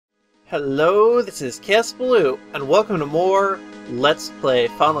Hello, this is Kaosubaloo, and welcome to more Let's Play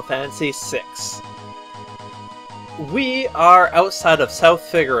Final Fantasy VI. We are outside of South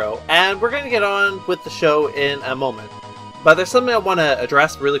Figaro, and we're going to get on with the show in a moment. But there's something I want to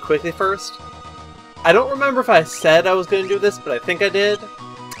address really quickly first. I don't remember if I said I was going to do this, but I think I did.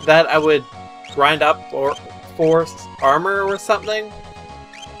 That I would grind up or force armor or something.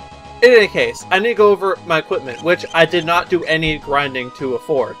 In any case, I need to go over my equipment, which I did not do any grinding to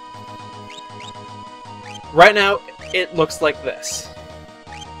afford. Right now, it looks like this.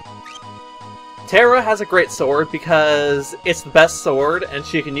 Terra has a great sword because it's the best sword and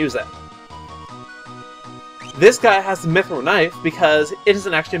she can use it. This guy has the mithril knife because it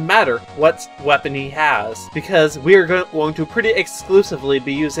doesn't actually matter what weapon he has, because we are going to pretty exclusively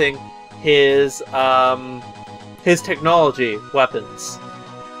be using his technology weapons,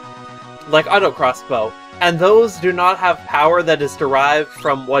 like auto crossbow, and those do not have power that is derived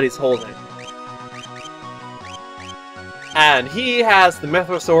from what he's holding. And he has the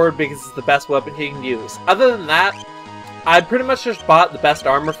mithril sword because it's the best weapon he can use. Other than that, I pretty much just bought the best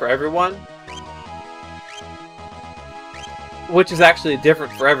armor for everyone, which is actually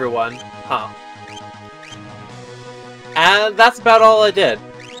different for everyone, huh? And that's about all I did.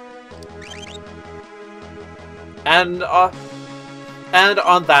 And on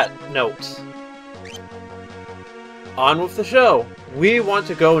that note, on with the show. We want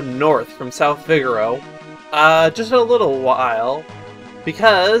to go north from South Figaro, just a little while,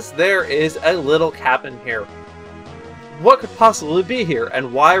 because there is a little cabin here. What could possibly be here,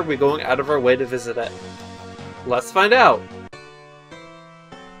 and why are we going out of our way to visit it? Let's find out.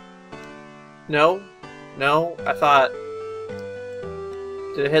 No? No? I thought...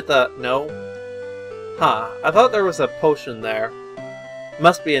 Did it hit the... No? Huh. I thought there was a potion there.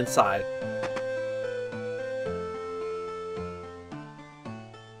 Must be inside.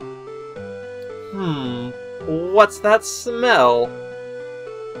 What's that smell?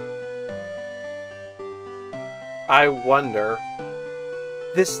 I wonder.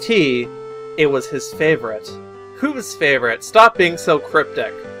 This tea, it was his favorite. Whose favorite? Stop being so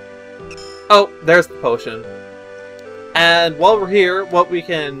cryptic. Oh, there's the potion. And while we're here,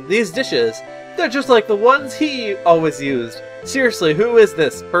 these dishes, they're just like the ones he always used. Seriously, who is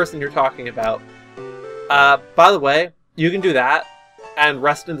this person you're talking about? By the way, you can do that and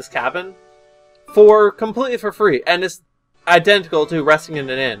rest in this cabin completely for free, and it's identical to resting in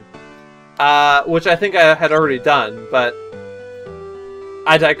an inn, which I think I had already done, but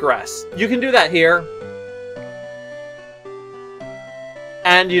I digress. You can do that here,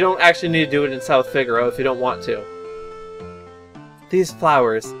 and you don't actually need to do it in South Figaro if you don't want to. These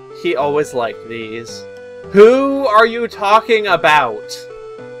flowers, he always liked these. Who are you talking about?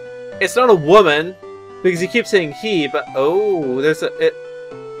 It's not a woman, because you keep saying he, but oh, there's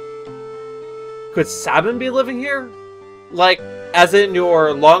Could Sabin be living here? Like, as in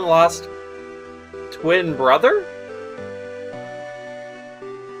your long-lost twin brother?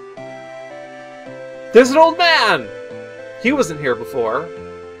 There's an old man! He wasn't here before.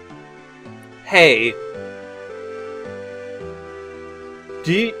 Hey.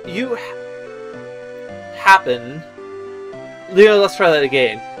 Do you happen... let's try that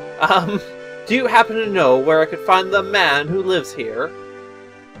again. Do you happen to know where I could find the man who lives here?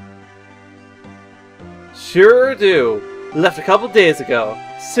 Sure do. Left a couple days ago.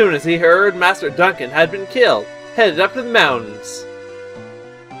 Soon as he heard Master Duncan had been killed, headed up to the mountains.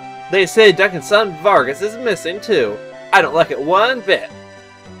 They say Duncan's son Vargas is missing too. I don't like it one bit.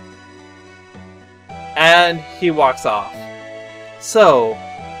 And he walks off. So,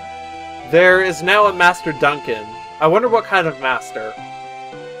 there is now a Master Duncan. I wonder what kind of master.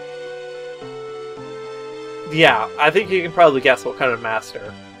 Yeah, I think you can probably guess what kind of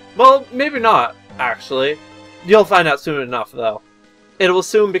master. Well, maybe not, actually. You'll find out soon enough, though. It will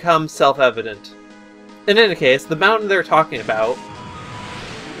soon become self-evident. In any case, the mountain they're talking about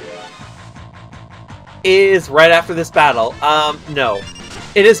is right after this battle. No.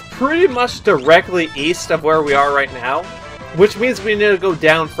 It is pretty much directly east of where we are right now, which means we need to go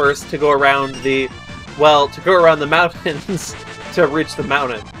down first to go around the mountains to reach the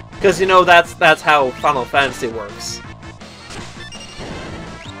mountain. Because, you know, that's how Final Fantasy works.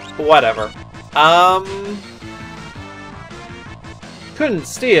 Whatever. Couldn't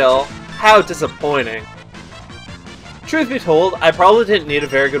steal? How disappointing. Truth be told, I probably didn't need a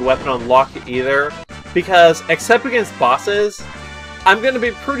very good weapon on lock either, because, except against bosses, I'm going to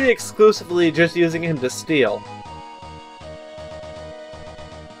be pretty exclusively just using him to steal.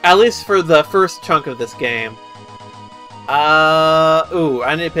 At least for the first chunk of this game. Ooh,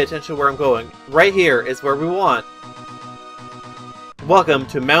 I need to pay attention to where I'm going. Right here is where we want. Welcome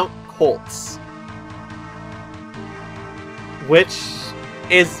to Mount Kolts. Which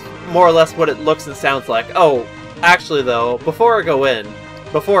is more or less what it looks and sounds like. Oh, actually though, before I go in,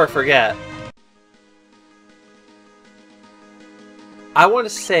 before I forget, I want to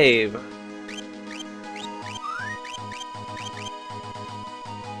save.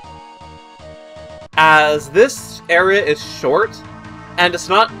 As this area is short, and it's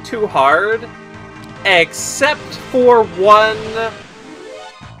not too hard, except for one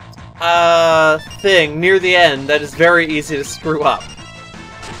thing near the end that is very easy to screw up.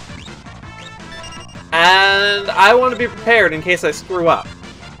 And I want to be prepared in case I screw up.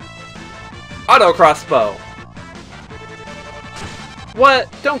 Auto crossbow.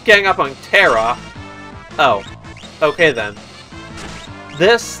 What? Don't gang up on Terra. Oh. Okay then.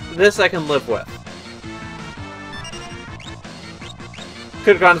 This I can live with.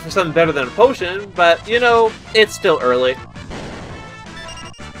 Could have gone for something better than a potion, but, you know, it's still early.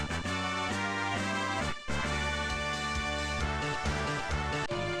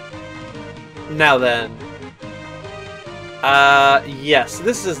 Now then. Yes,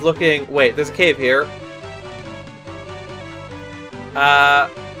 this is looking... Wait, there's a cave here.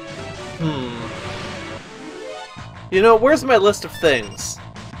 You know, where's my list of things?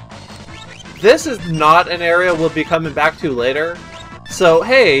 This is not an area we'll be coming back to later. So,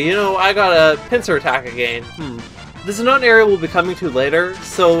 hey, you know, I got a pincer attack again. This is not an area we'll be coming to later,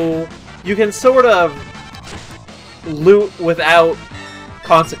 so you can sort of loot without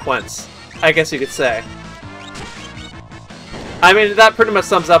consequence, I guess you could say. I mean, that pretty much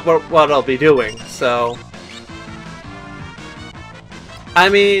sums up what I'll be doing, so... I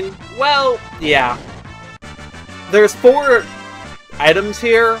mean, well, yeah. There's 4 items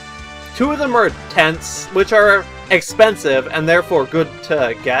here. 2 of them are tents, which are expensive and therefore good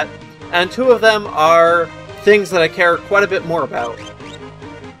to get. And 2 of them are things that I care quite a bit more about.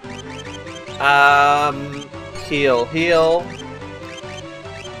 Heal.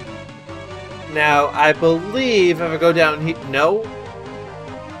 Now, I believe if I go down here... No?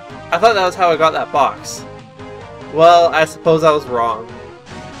 I thought that was how I got that box. Well, I suppose I was wrong.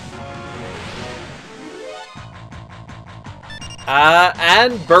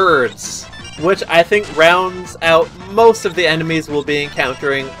 And birds, which I think rounds out most of the enemies we'll be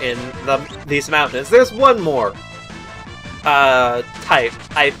encountering in these mountains. There's one more type,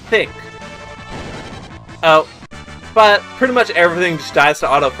 I think. Oh, but pretty much everything just dies to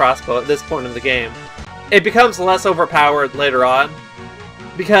auto crossbow at this point in the game. It becomes less overpowered later on,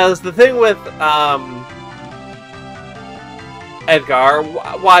 because the thing with Edgar,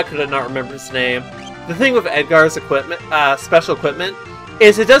 why could I not remember his name? The thing with Edgar's equipment, special equipment,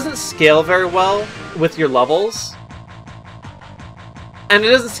 is it doesn't scale very well with your levels. And it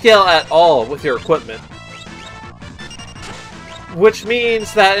doesn't scale at all with your equipment. Which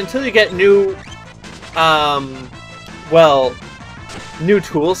means that until you get new, new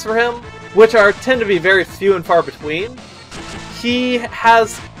tools for him, which tend to be very few and far between, he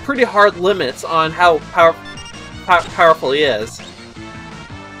has pretty hard limits on how powerful he is.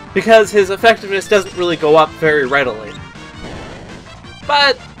 Because his effectiveness doesn't really go up very readily.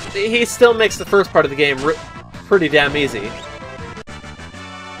 But he still makes the first part of the game pretty damn easy.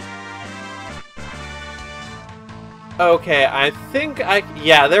 Okay, I think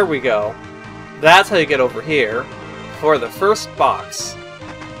yeah, there we go. That's how you get over here for the first box.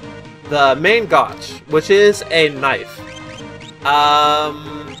 The main gotch, which is a knife.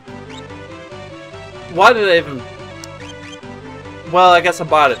 Why did I even... Well, I guess I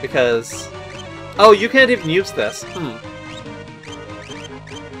bought it because... Oh, you can't even use this.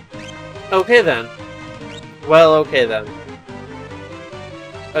 Okay then. Well, okay then.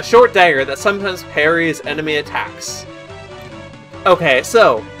 A short dagger that sometimes parries enemy attacks. Okay,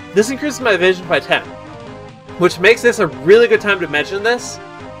 so, this increases my vision by 10. Which makes this a really good time to mention this.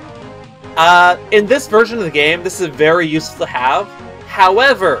 In this version of the game, this is very useful to have.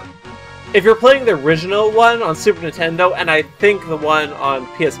 However, if you're playing the original one on Super Nintendo, and I think the one on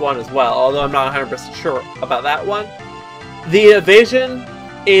PS1 as well, although I'm not 100% sure about that one, the evasion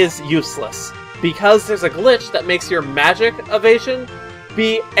is useless, because there's a glitch that makes your magic evasion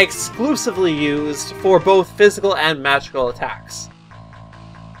be exclusively used for both physical and magical attacks.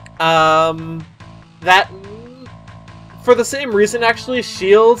 For the same reason, actually,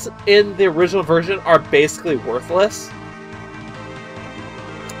 shields in the original version are basically worthless.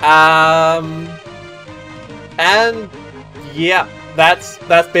 And yeah, that's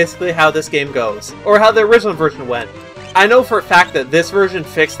basically how this game goes, or how the original version went. I know for a fact that this version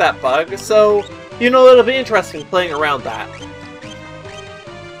fixed that bug, so you know it'll be interesting playing around that.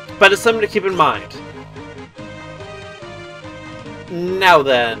 But it's something to keep in mind. Now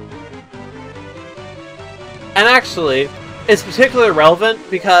then, And actually, it's particularly relevant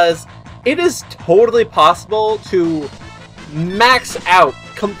because it is totally possible to max out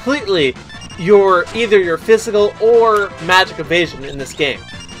completely either your physical or magic evasion in this game.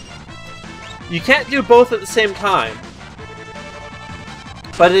 You can't do both at the same time,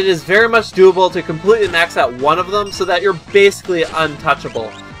 but it is very much doable to completely max out one of them so that you're basically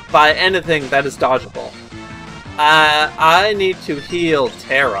untouchable by anything that is dodgeable. I need to heal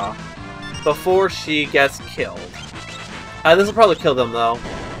Terra before she gets killed. This will probably kill them though.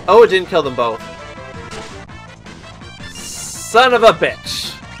 Oh, it didn't kill them both. Son of a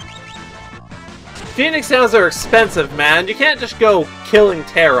bitch. Phoenix Downs are expensive, man. You can't just go killing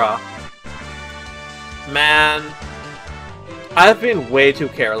Terra. Man. I've been way too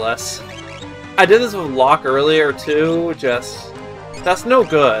careless. I did this with Locke earlier, too. Just... that's no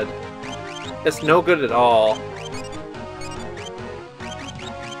good. It's no good at all.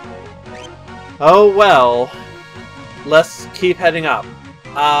 Oh, well. Let's keep heading up.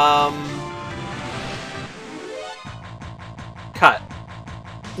 Cut.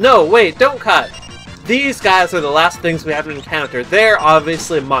 No, wait, don't cut! These guys are the last things we have to encounter. They're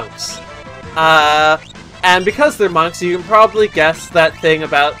obviously monks. And because they're monks, you can probably guess that thing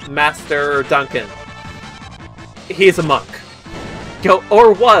about Master Duncan. He's a monk.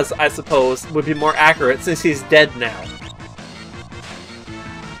 Or was, I suppose, would be more accurate since he's dead now.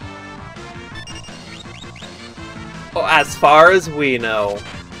 Oh, as far as we know.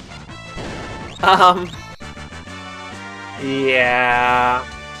 Yeah.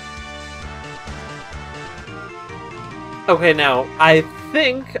 Okay, now, I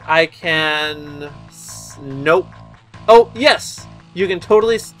think I can... Nope. Oh, yes! You can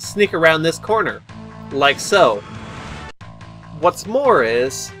totally sneak around this corner. Like so. What's more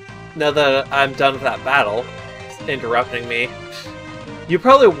is, now that I'm done with that battle, interrupting me, you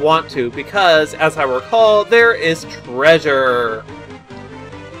probably want to, because, as I recall, there is treasure!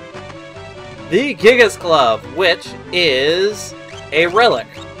 The Gigas Club, which is a relic.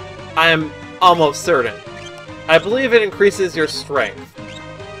 I'm almost certain. I believe it increases your strength.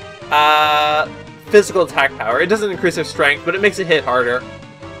 Physical attack power. It doesn't increase your strength, but it makes it hit harder.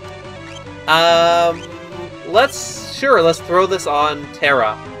 Let's throw this on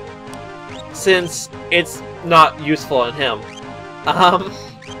Terra. Since it's not useful on him.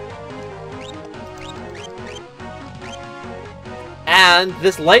 And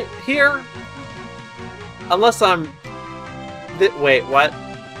this light here, unless I'm... wait, what?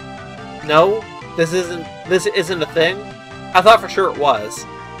 No? This isn't a thing? I thought for sure it was.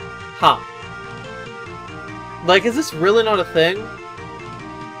 Huh. Like, is this really not a thing?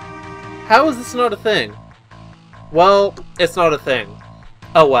 How is this not a thing? Well, it's not a thing.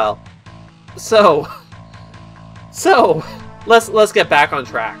 Oh well. So, let's get back on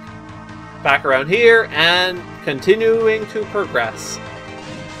track. Back around here, and continuing to progress.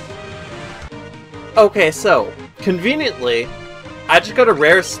 Okay, so, conveniently, I just got a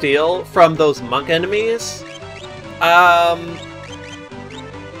rare steel from those monk enemies. I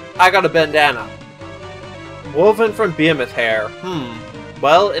got a bandana. Woven from behemoth hair.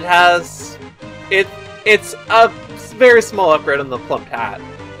 Well, it has... It's a very small upgrade on the plumped hat.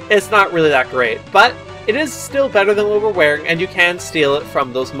 It's not really that great, but it is still better than what we're wearing, and you can steal it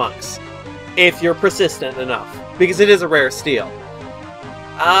from those monks. If you're persistent enough. Because it is a rare steel.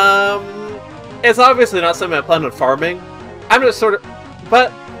 It's obviously not something I plan on farming. I'm just sort of...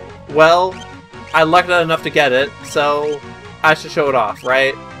 But, well, I lucked out enough to get it, so I should show it off,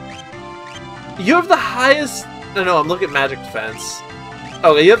 right? You have the highest... No, I'm looking at magic defense.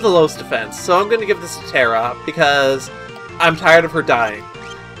 Okay, you have the lowest defense, so I'm gonna give this to Terra, because I'm tired of her dying.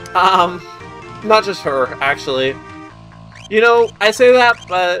 Not just her, actually. You know, I say that,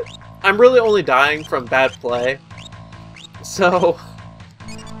 but I'm really only dying from bad play. So...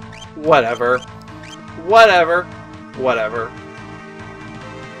 Whatever. Whatever.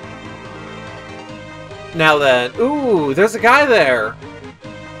 Now then, ooh, there's a guy there!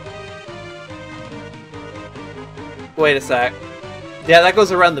 Wait a sec. Yeah, that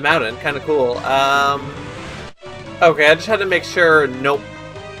goes around the mountain, kinda cool. Okay, I just had to make sure, nope.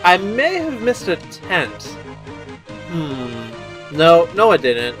 I may have missed a tent. No, I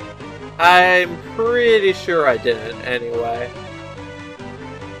didn't. I'm pretty sure I didn't, anyway.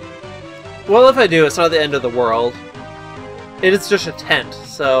 Well, if I do, it's not the end of the world. It is just a tent,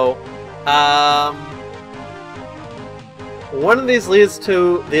 so... One of these leads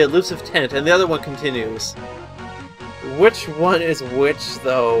to the elusive tent, and the other one continues. Which one is which,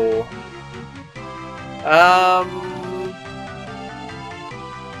 though?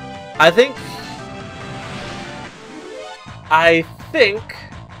 I think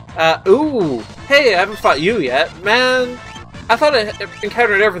Ooh! Hey, I haven't fought you yet. Man, I thought I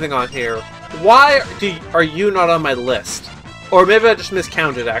encountered everything on here. Why are you not on my list? Or maybe I just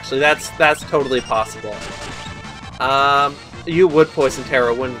miscounted, actually. That's totally possible. You would poison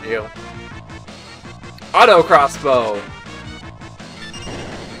Terra, wouldn't you? Auto crossbow!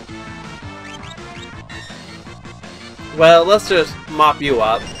 Well, let's just mop you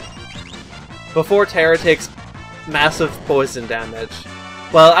up. Before Terra takes massive poison damage.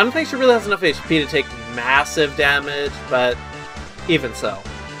 Well, I don't think she really has enough HP to take massive damage, but even so.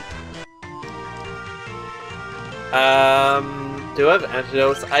 Do I have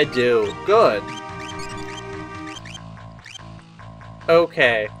antidotes? I do. Good.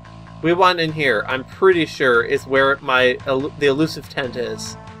 Okay. We want in here. I'm pretty sure is where the elusive tent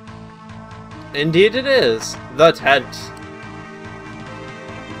is. Indeed it is. The tent.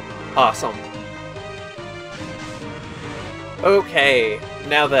 Awesome. Okay.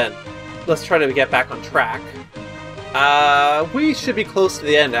 Now then. Let's try to get back on track. We should be close to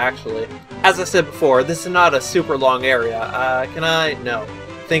the end, actually. As I said before, this is not a super long area. Can I? No.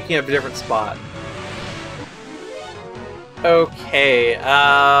 Thinking of a different spot. Okay,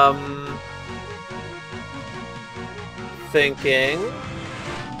 thinking...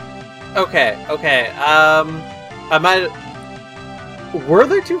 Okay, I might... Were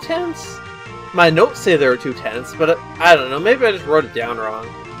there 2 tents? My notes say there are 2 tents, but I don't know, maybe I just wrote it down wrong.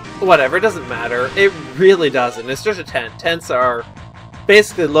 Whatever, it doesn't matter. It really doesn't. It's just a tent. Tents are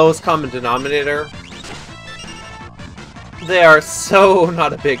basically lowest common denominator. They are so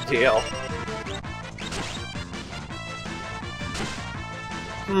not a big deal.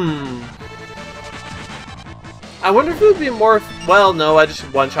 I wonder if it would be more... Well, no, I just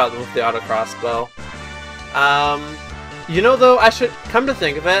one-shot them with the auto crossbow. You know, though, I should... Come to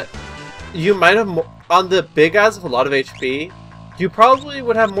think of it, you might have... On the big guys with a lot of HP, you probably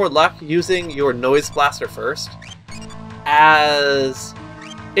would have more luck using your noise blaster first. As...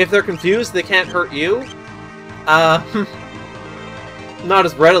 If they're confused, they can't hurt you. Not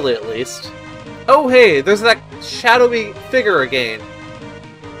as readily, at least. Oh, hey, there's that shadowy figure again.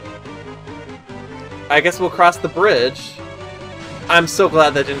 I guess we'll cross the bridge. I'm so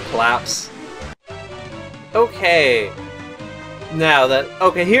glad that didn't collapse. Okay. Now that...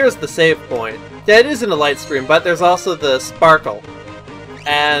 Okay, here's the save point. That is in a light stream, but there's also the sparkle.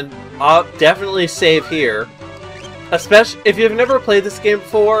 And I'll definitely save here. Especially if you've never played this game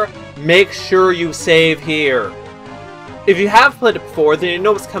before, make sure you save here. If you have played it before, then you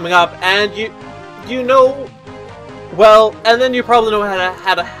know what's coming up, and you know... Well, and then you probably know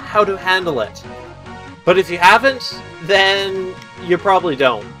how to handle it. But if you haven't, then you probably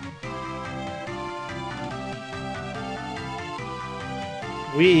don't.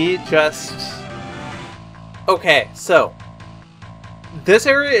 We just... Okay, so... This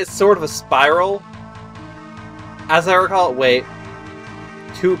area is sort of a spiral. As I recall, wait.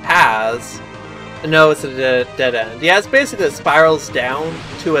 2 paths. No, it's a dead end. Yeah, it's basically it spirals down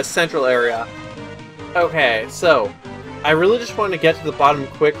to a central area. Okay, so... I really just want to get to the bottom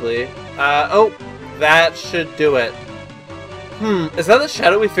quickly. Oh... That should do it. Is that the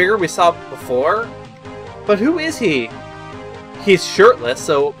shadowy figure we saw before? But who is he? He's shirtless,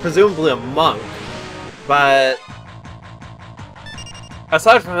 so presumably a monk. But...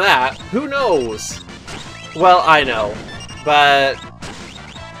 Aside from that, who knows? Well, I know. But...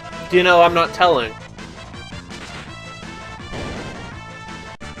 Do you know I'm not telling?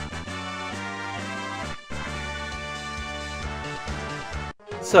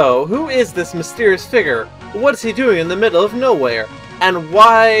 So, who is this mysterious figure? What is he doing in the middle of nowhere? And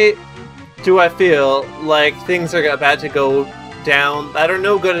why do I feel like things are about to go down that are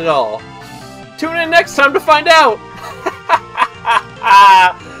no good at all? Tune in next time to find out!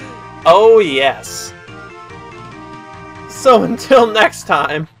 Oh yes. So until next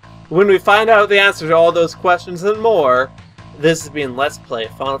time, when we find out the answer to all those questions and more, this has been Let's Play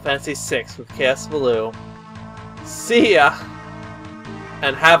Final Fantasy VI with Kaosubaloo. See ya!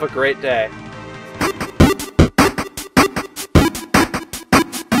 And have a great day.